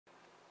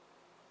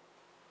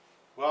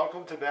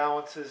Welcome to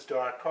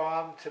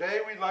Balances.com.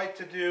 Today we'd like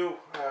to do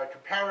a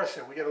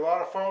comparison. We get a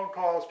lot of phone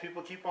calls.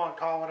 People keep on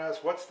calling us.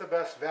 What's the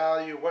best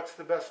value? What's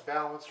the best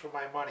balance for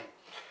my money?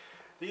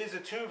 These are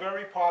two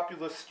very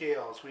popular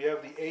scales. We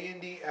have the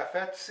A&D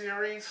FX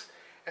series,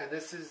 and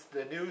this is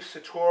the new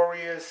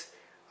Sartorius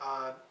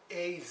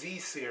AZ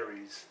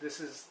series. This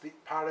is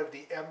part of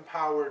the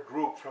M-Power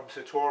group from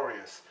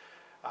Sartorius.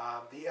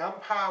 The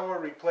M-Power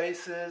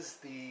replaces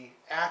the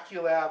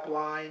Aculab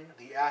line,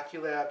 the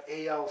Aculab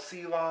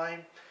ALC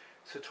line.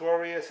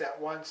 Sartorius at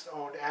once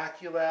owned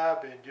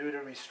Aculab, and due to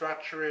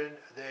restructuring,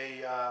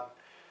 they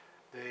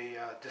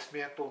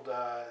dismantled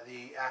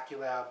the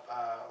Aculab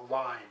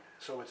line,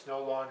 so it's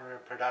no longer in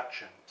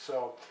production.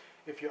 So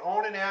if you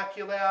own an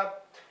Aculab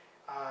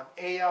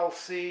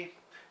ALC,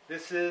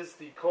 this is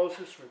the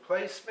closest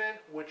replacement,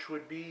 which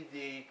would be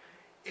the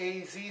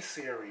AZ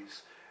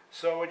series.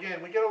 So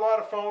again, we get a lot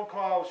of phone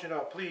calls,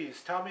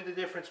 please tell me the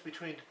difference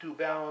between the two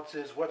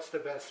balances. What's the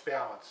best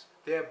balance?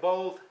 They're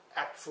both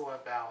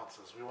excellent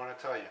balances, we want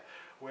to tell you.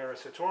 We're a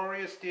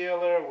Sartorius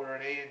dealer, we're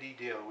an A&D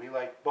dealer. We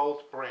like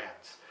both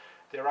brands.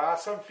 There are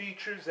some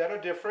features that are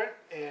different,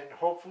 and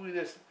hopefully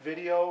this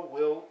video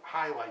will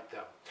highlight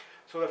them.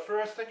 So the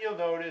first thing you'll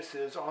notice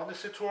is on the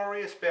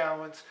Sartorius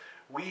balance,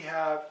 we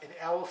have an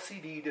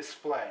LCD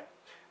display.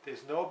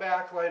 There's no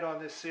backlight on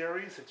this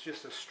series, it's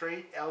just a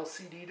straight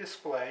LCD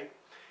display.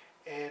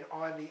 And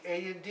on the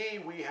A&D,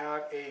 we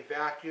have a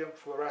vacuum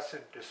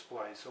fluorescent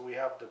display. So we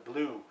have the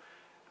blue.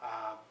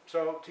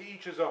 So to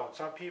each his own.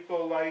 Some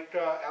people like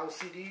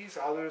LCDs,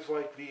 others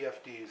like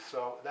VFDs.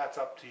 So that's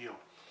up to you.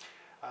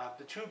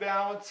 The two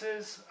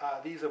balances,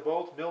 these are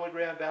both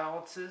milligram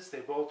balances. They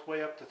both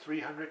weigh up to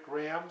 300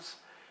 grams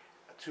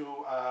to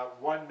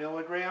 1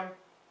 milligram.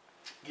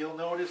 You'll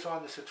notice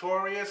on the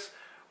Sartorius,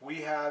 we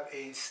have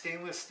a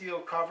stainless steel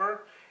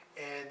cover,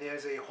 and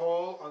there's a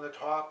hole on the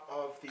top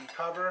of the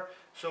cover,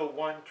 so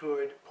one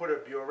could put a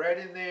burette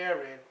in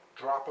there and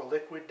drop a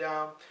liquid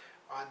down.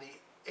 On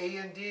the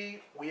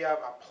A&D, we have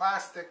a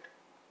plastic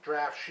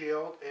draft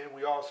shield, and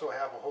we also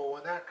have a hole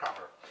in that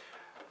cover.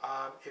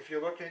 If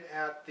you're looking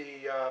at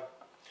the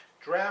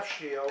draft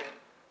shield,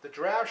 the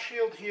draft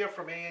shield here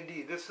from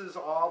A&D, this is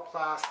all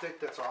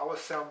plastic, that's all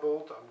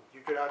assembled.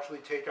 You could actually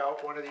take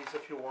out one of these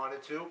if you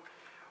wanted to.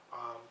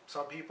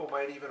 Some people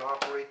might even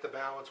operate the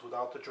balance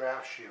without the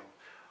draft shield.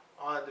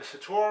 On the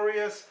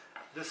Sartorius,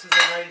 this is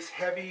a nice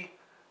heavy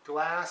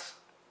glass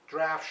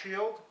draft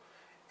shield,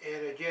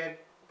 and again,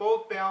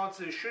 both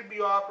balances should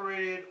be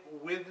operated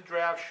with the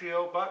draft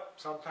shield, but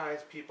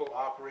sometimes people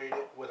operate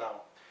it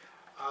without.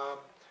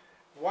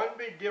 One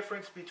big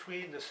difference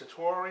between the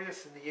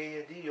Sartorius and the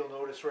A&D, you'll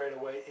notice right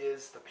away,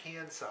 is the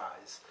pan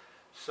size.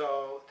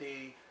 So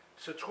the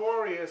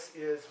Sartorius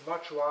is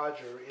much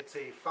larger. It's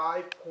a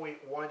 5.1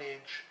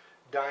 inch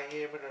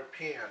diameter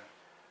pan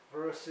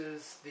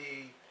versus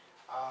the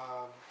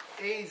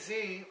AZ,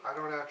 I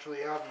don't actually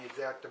have the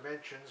exact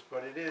dimensions,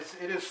 but it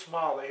is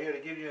smaller. Here, to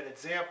give you an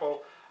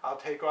example, I'll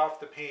take off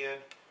the pan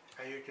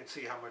and you can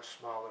see how much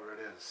smaller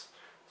it is.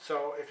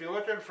 So if you're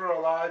looking for a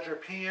larger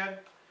pan,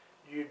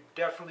 you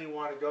definitely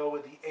want to go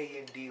with the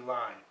A&D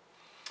line.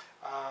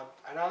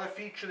 Another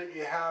feature that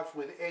you have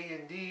with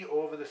A&D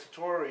over the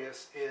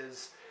Sartorius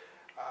is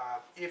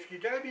if you're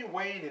going to be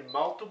weighing in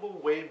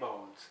multiple weigh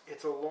modes,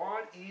 it's a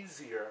lot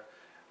easier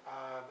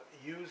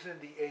using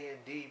the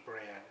A&D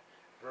brand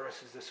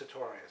versus the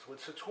Sartorius.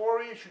 With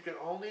Sartorius, you can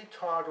only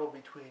toggle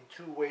between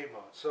two weigh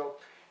modes, so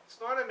it's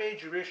not a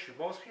major issue.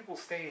 Most people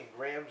stay in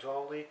grams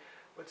only,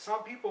 but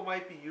some people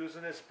might be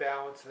using this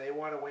balance and they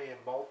want to weigh in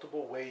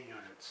multiple weigh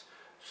units.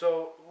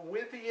 So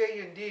with the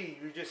A&D,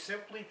 you just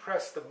simply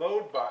press the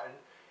mode button,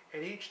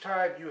 and each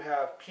time you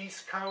have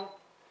piece count,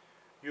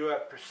 you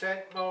have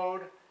percent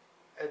mode,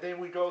 and then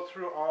we go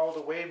through all the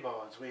weigh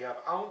modes. We have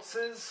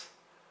ounces,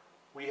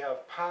 we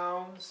have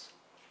pounds,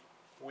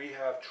 we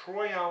have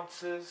troy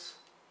ounces,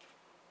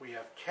 we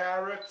have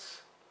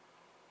carats,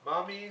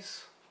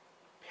 mummies,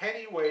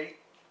 pennyweight,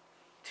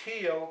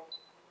 teal,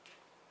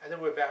 and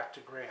then we're back to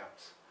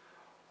grams.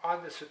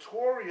 On the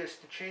Sartorius,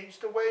 to change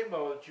the weigh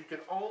modes, you can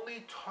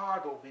only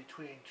toggle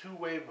between two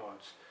weigh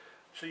modes.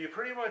 So you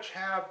pretty much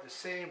have the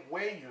same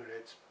weigh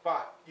units,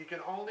 but you can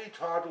only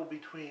toggle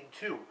between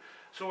two.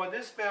 So on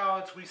this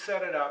balance, we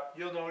set it up.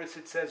 You'll notice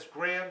it says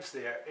grams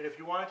there, and if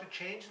you wanted to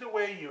change the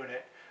weigh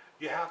unit,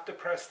 you have to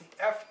press the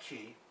F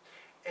key,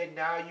 and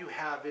now you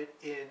have it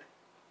in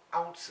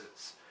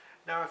ounces.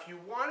 Now if you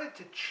wanted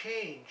to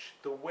change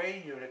the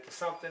weigh unit to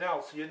something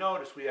else, you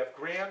notice we have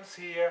grams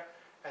here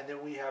and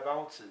then we have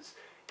ounces.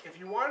 If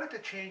you wanted to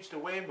change the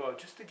weigh mode,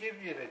 just to give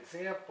you an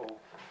example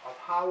of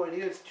how it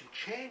is to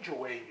change a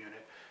weigh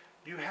unit,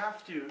 you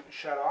have to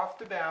shut off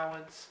the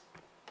balance,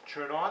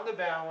 turn on the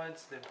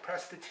balance, then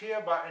press the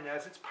tier button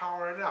as it's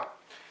powering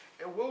up.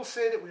 It will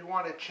say that we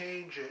want to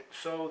change it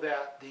so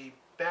that the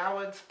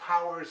balance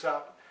powers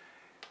up.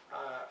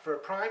 For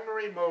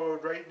primary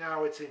mode, right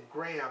now it's in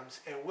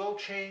grams, and we'll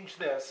change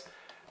this.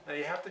 Now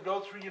you have to go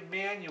through your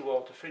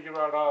manual to figure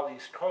out all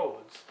these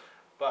codes,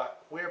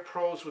 but we're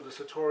pros with the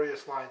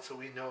Sartorius line, so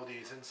we know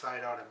these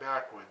inside out and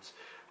backwards.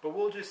 but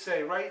we'll just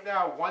say right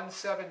now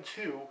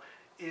 172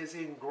 is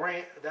in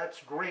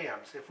that's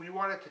grams. If we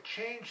wanted to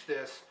change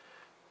this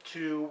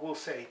to, we'll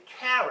say,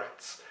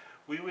 carats,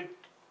 we would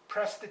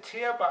press the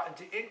tare button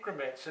to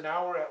increment. So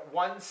now we're at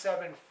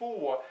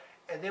 174,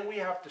 and then we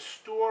have to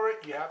store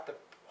it. You have to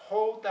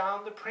hold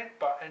down the print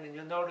button, and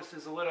you'll notice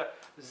there's a little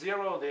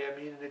 0 there,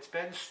 meaning it's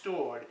been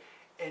stored.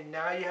 And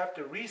now you have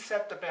to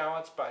reset the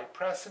balance by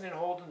pressing and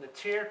holding the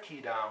tare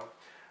key down.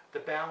 The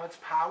balance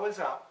powers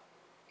up,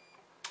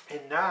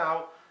 and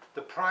now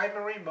the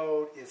primary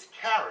mode is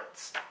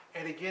carats.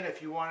 And again,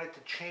 if you wanted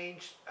to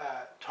change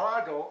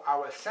toggle,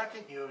 our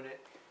second unit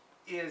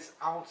is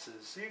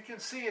ounces. So you can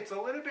see it's a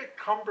little bit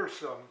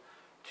cumbersome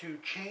to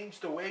change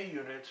the weigh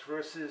units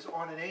versus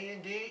on an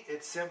A&D,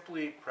 it's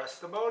simply press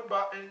the mode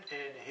button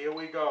and here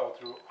we go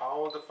through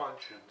all of the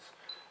functions.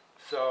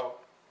 So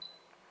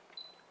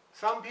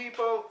some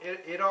people,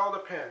 it all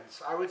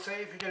depends. I would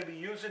say if you're going to be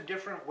using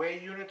different weigh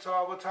units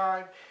all the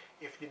time,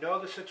 if you know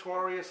the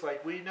Sartorius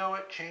like we know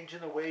it,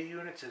 changing the weigh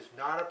units is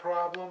not a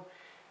problem.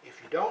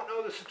 If you don't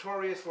know the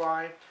Sartorius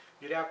line,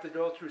 you'd have to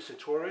go through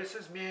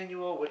Sartorius's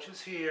manual, which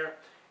is here,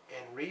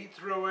 and read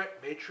through it.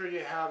 Make sure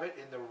you have it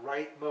in the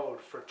right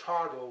mode for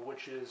toggle,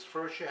 which is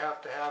first you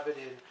have to have it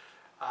in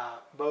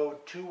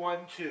mode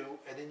 212,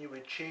 and then you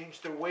would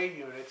change the weigh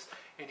units,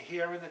 and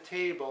here in the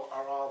table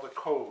are all the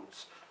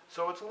codes.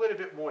 So it's a little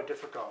bit more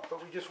difficult,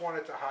 but we just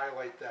wanted to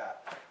highlight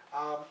that.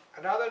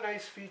 Another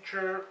nice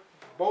feature,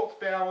 both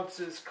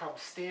balances come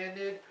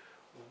standard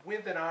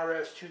with an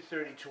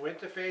RS-232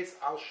 interface.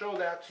 I'll show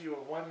that to you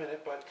in 1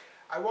 minute, but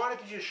I wanted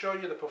to just show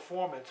you the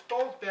performance.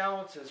 Both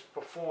balances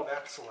perform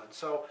excellent.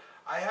 So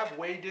I have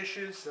weigh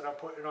dishes that I'm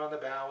putting on the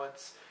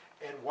balance,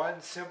 and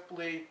one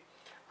simply,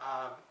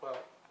 well,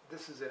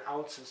 this is in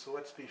ounces, so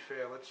let's be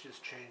fair. Let's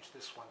just change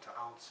this one to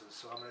ounces.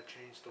 So I'm going to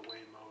change the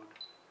weigh mode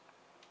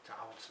to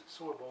ounces.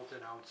 So we're both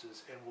in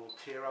ounces, and we'll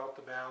tear out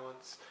the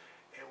balance,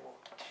 and we'll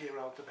tear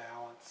out the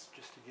balance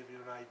just to give you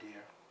an idea.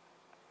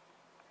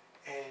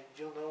 And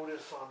you'll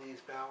notice on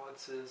these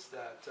balances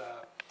that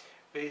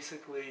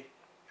basically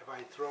if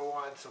I throw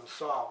on some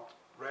salt,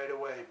 right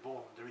away,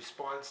 boom, the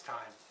response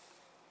time,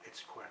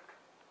 it's quick.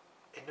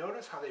 And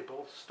notice how they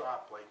both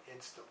stop like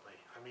instantly.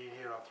 I mean,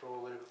 here, I'll throw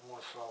a little bit more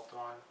salt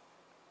on,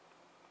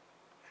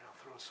 and I'll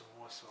throw some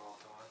more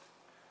salt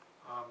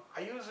on.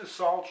 I use the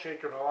salt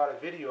shaker in a lot of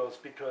videos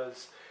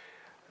because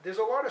there's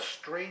a lot of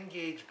strain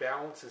gauge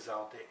balances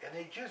out there, and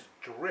they just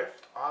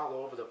drift all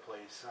over the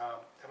place.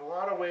 In a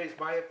lot of ways,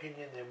 my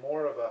opinion, they're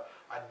more of a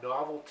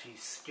novelty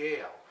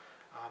scale.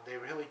 They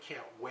really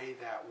can't weigh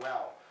that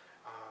well.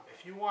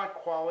 If you want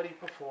quality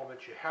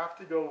performance, you have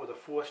to go with a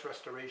force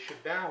restoration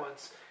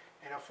balance,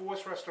 and a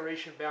force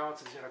restoration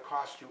balance is going to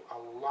cost you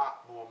a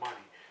lot more money.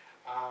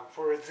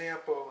 For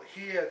example,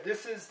 here,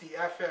 this is the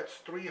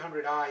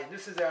FX300i, and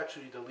this is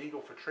actually the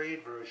legal for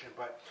trade version,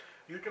 but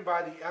you can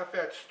buy the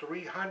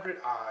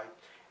FX300i,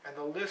 and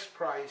the list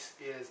price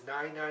is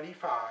 $995,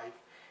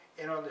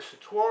 and on the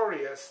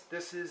Sartorius,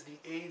 this is the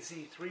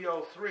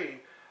AZ303,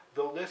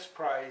 the list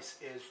price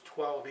is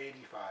 $1285.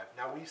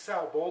 Now we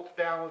sell both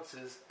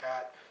balances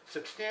at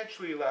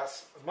substantially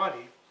less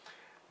money,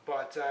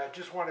 but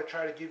just want to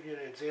try to give you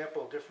an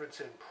example difference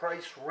in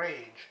price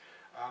range.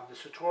 The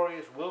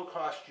Sartorius will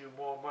cost you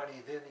more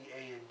money than the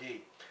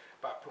A&D.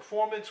 But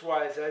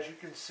performance-wise, as you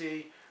can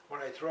see,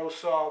 when I throw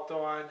salt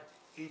on,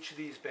 each of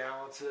these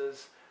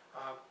balances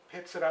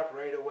picks it up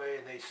right away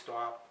and they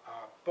stop.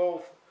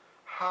 Both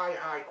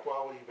high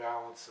quality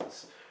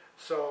balances.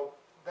 So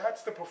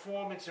that's the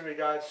performance in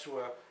regards to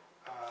a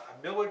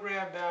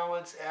milligram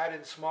balance, add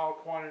in small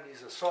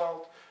quantities of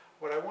salt.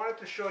 What I wanted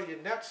to show you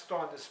next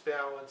on this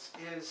balance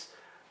is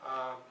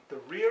the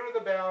rear of the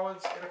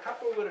balance and a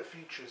couple of little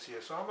features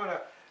here. So I'm going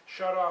to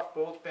shut off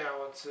both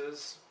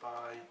balances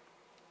by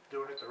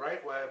doing it the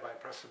right way, by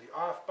pressing the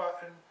off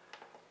button,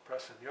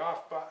 pressing the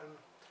off button.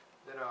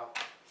 Then I'll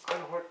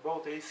unhook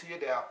both AC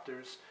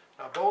adapters.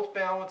 Now both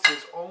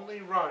balances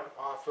only run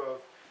off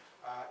of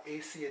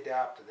AC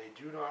adapter. They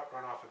do not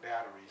run off of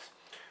batteries.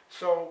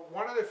 So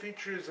one of the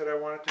features that I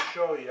wanted to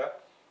show you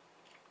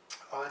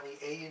on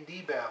the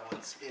A&D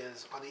balance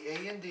is on the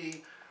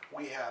A&D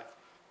we have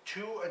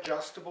 2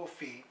 adjustable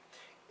feet,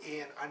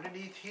 and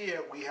underneath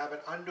here we have an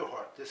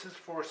underhook. This is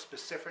for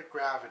specific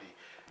gravity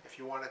if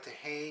you wanted to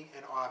hang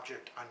an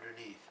object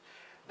underneath.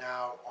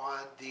 Now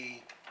on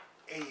the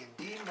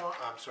A&D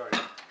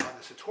on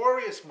the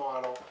Sartorius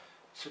model,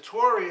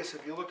 Sartorius,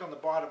 if you look on the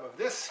bottom of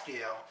this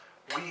scale,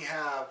 we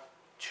have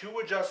 2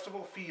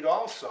 adjustable feet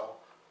also,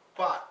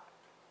 but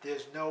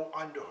there's no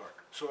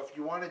underhook. So if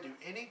you want to do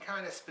any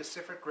kind of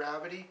specific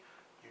gravity,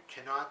 you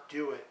cannot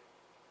do it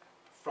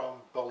from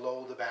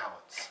below the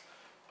balance.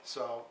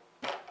 So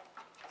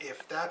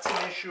if that's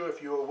an issue,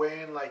 if you were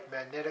weighing like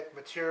magnetic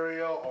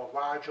material or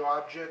large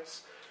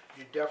objects,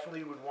 you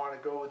definitely would want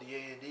to go with the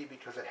A&D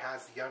because it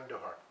has the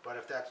underhook. But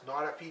if that's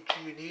not a feature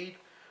you need,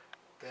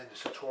 then the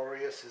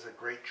Sartorius is a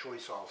great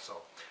choice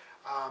also.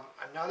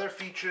 Another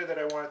feature that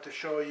I wanted to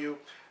show you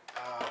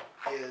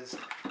is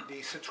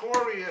the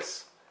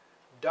Sartorius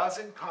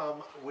doesn't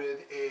come with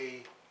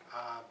a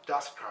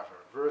dust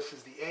cover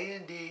versus the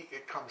A&D.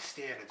 It comes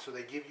standard, so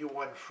they give you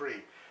one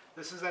free.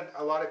 This is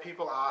a lot of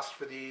people ask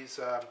for these.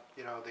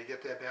 You know, they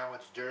get their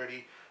balance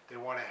dirty. They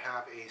want to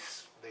have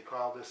they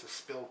call this a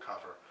spill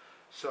cover.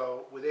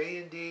 So with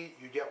A&D,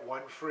 you get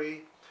one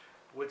free.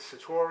 With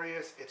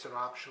Sartorius, it's an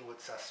optional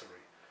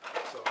accessory.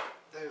 So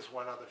there's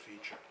one other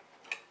feature.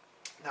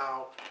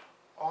 Now,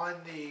 on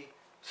the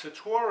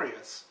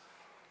Sartorius,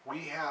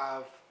 we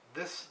have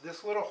this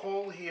little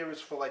hole here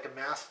is for like a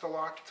master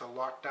lock to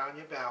lock down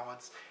your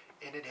balance,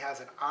 and it has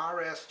an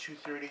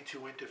RS-232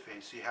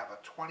 interface. So you have a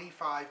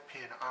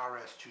 25-pin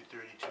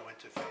RS-232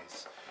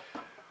 interface.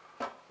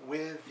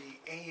 With the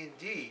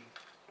A&D,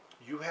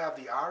 you have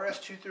the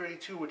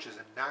RS-232, which is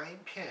a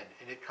 9-pin,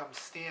 and it comes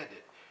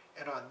standard.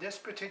 And on this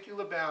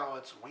particular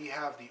balance, we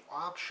have the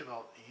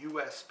optional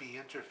USB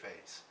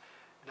interface.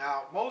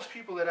 Now, most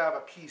people that have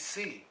a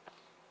PC,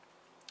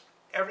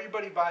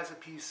 everybody buys a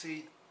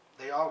PC,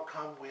 they all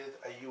come with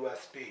a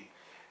USB.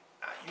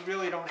 You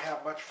really don't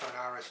have much for an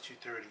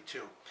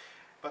RS-232.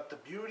 But the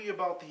beauty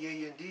about the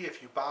A&D,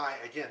 if you buy,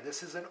 again,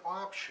 this is an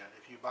option.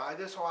 If you buy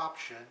this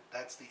option,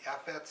 that's the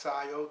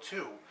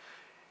FXIO2,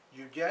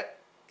 you get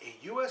a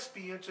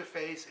USB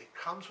interface. It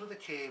comes with a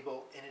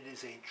cable, and it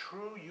is a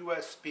true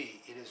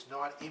USB. It is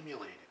not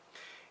emulated.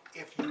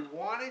 If you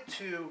wanted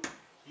to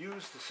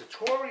use the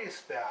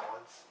Sartorius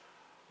balance,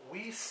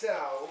 we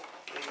sell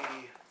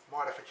a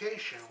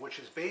modification, which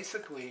is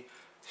basically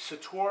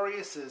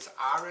Sartorius's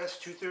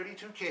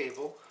RS-232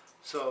 cable.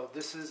 So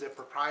this is a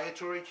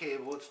proprietary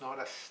cable. It's not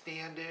a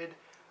standard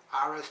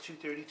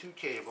RS-232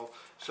 cable.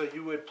 So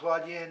you would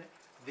plug in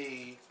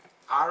the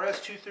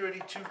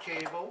RS-232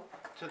 cable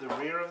to the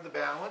rear of the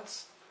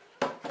balance,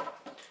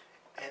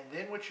 and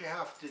then what you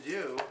have to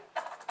do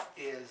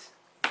is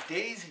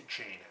daisy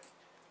chain it.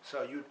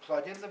 So you'd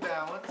plug in the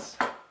balance,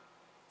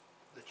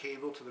 the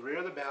cable to the rear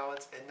of the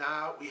balance, and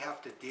now we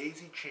have to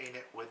daisy chain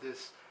it with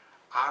this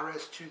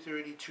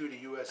RS-232 to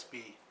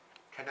USB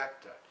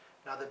connector.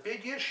 Now the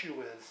big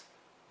issue is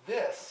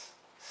this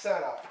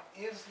setup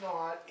is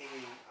not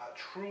a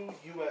true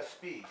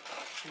USB.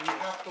 So you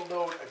have to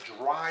load a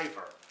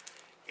driver.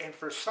 And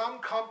for some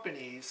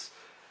companies,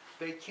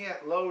 they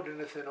can't load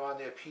anything on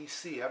their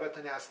PC.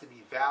 Everything has to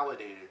be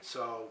validated.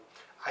 So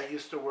I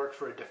used to work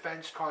for a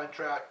defense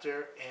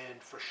contractor,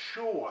 and for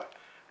sure,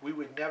 we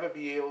would never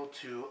be able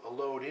to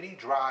load any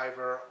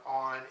driver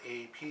on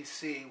a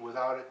PC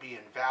without it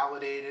being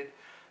validated.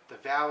 The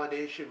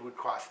validation would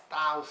cost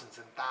thousands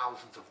and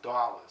thousands of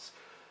dollars.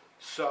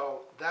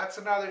 So that's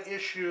another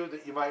issue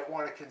that you might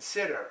want to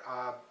consider.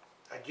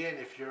 Again,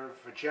 if you're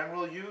for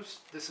general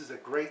use, this is a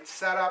great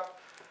setup.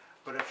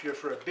 But if you're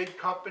for a big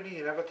company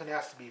and everything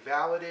has to be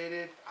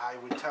validated, I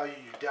would tell you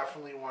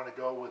definitely want to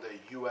go with a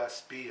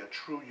USB, a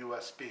true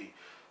USB.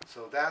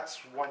 So that's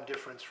one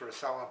difference for a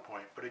selling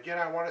point. But again,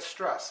 I want to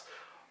stress,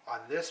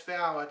 on this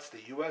balance,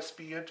 the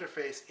USB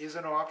interface is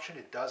an option.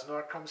 It does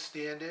not come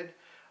standard.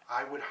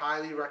 I would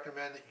highly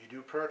recommend that you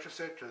do purchase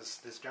it, because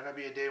there's going to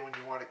be a day when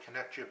you want to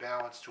connect your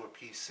balance to a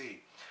PC.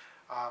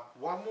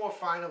 One more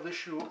final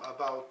issue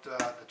about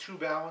the two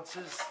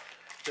balances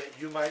that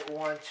you might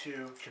want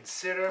to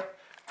consider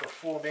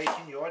before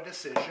making your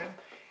decision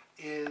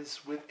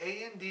is with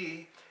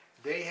A&D,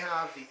 they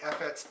have the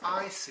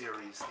FXI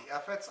series. The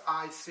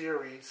FXI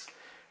series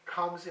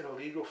comes in a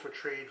legal for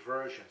trade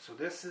version. So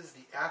this is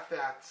the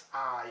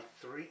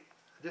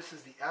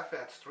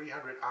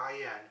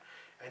FX300IN,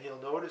 and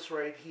you'll notice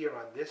right here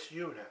on this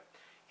unit,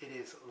 it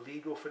is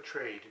legal for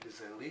trade. It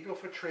is a legal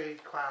for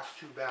trade class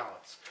 2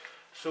 balance.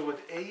 So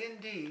with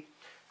A&D,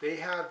 they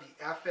have the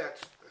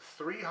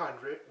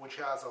FX300, which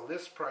has a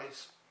list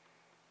price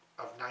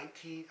of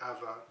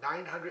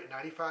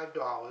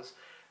 $995.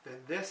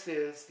 Then this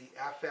is the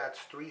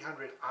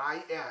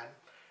FX300IN,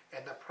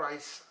 and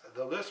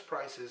the list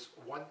price is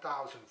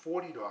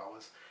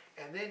 $1,040.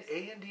 And then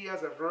A&D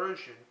has a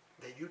version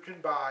that you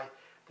can buy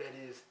that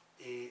is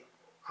a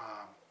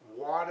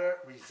water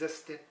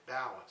resistant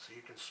balance. So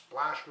you can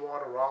splash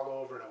water all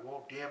over and it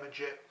won't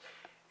damage it.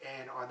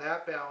 And on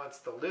that balance,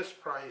 the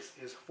list price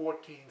is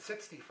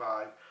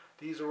 $1,465.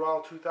 These are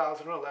all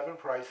 2011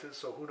 prices,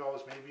 so who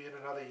knows, maybe in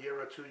another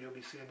year or two you'll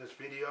be seeing this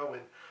video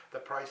and the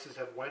prices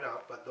have went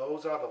up. But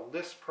those are the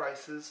list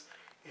prices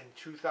in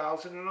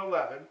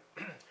 2011.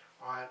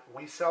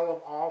 We sell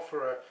them all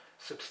for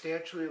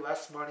substantially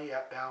less money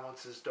at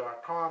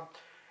balances.com.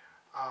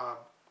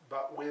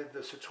 But with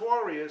the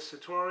Sartorius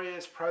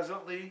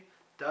presently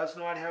does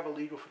not have a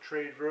legal for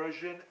trade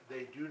version.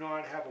 They do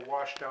not have a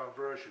wash down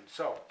version.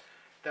 So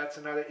that's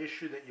another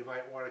issue that you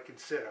might want to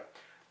consider.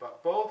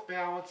 But both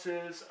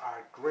balances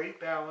are great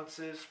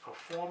balances.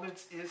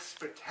 Performance is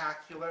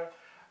spectacular.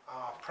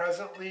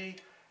 Presently,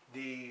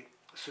 the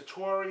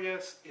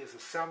Sartorius is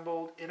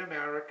assembled in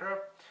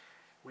America.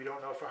 We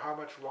don't know for how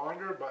much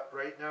longer, but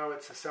right now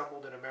it's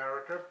assembled in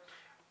America.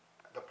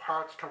 The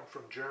parts come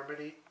from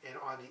Germany. And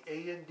on the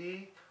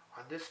A&D,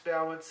 on this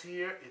balance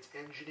here, it's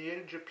engineered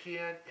in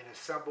Japan and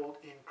assembled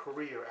in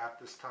Korea at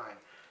this time.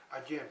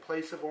 Again,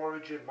 place of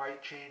origin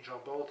might change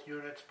on both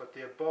units, but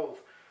they're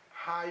both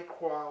high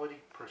quality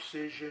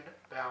precision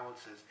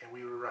balances, and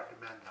we would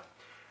recommend them.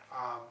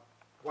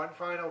 One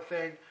final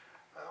thing,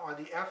 on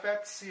the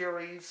FX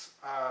series,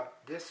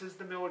 this is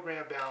the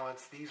milligram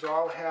balance. These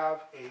all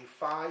have a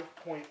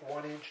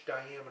 5.1 inch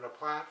diameter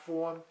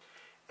platform,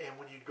 and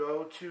when you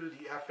go to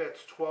the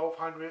FX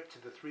 1200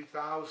 to the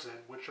 3000,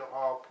 which are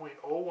all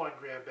 0.01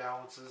 gram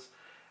balances,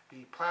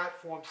 the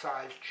platform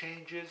size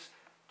changes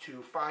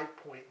to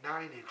 5.9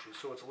 inches,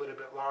 so it's a little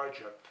bit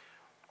larger.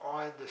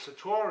 On the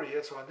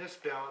Sartorius, on this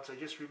balance, I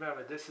just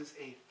remembered this is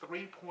a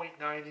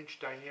 3.9 inch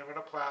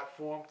diameter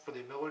platform for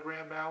the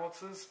milligram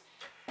balances.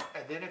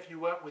 And then if you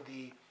went with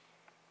the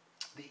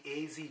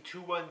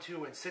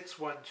AZ212 and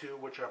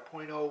 612, which are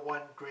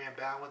 0.01 gram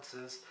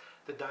balances,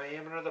 the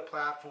diameter of the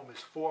platform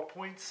is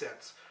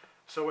 4.6.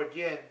 So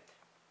again,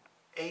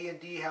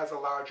 A&D has a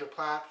larger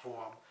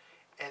platform.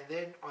 And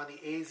then on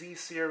the AZ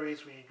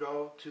series, when you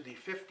go to the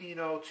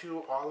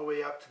 1502 all the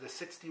way up to the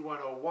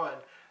 6101,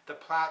 the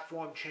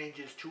platform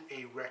changes to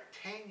a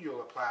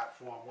rectangular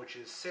platform, which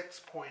is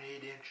 6.8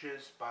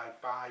 inches by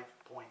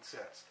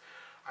 5.6.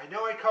 I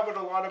know I covered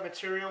a lot of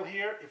material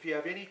here. If you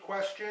have any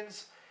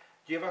questions,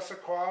 give us a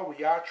call.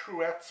 We are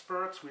true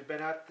experts. We've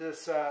been at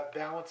this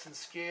balance and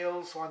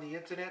scales on the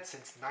internet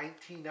since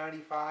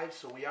 1995,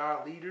 so we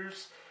are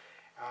leaders.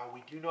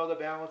 We do know the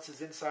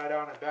balances inside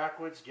out and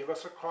backwards. Give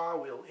us a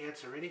call. We'll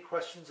answer any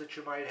questions that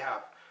you might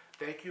have.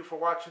 Thank you for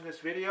watching this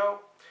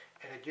video.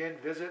 And again,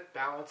 visit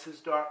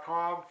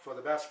balances.com for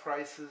the best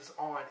prices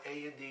on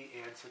A&D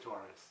and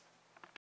Sartorius.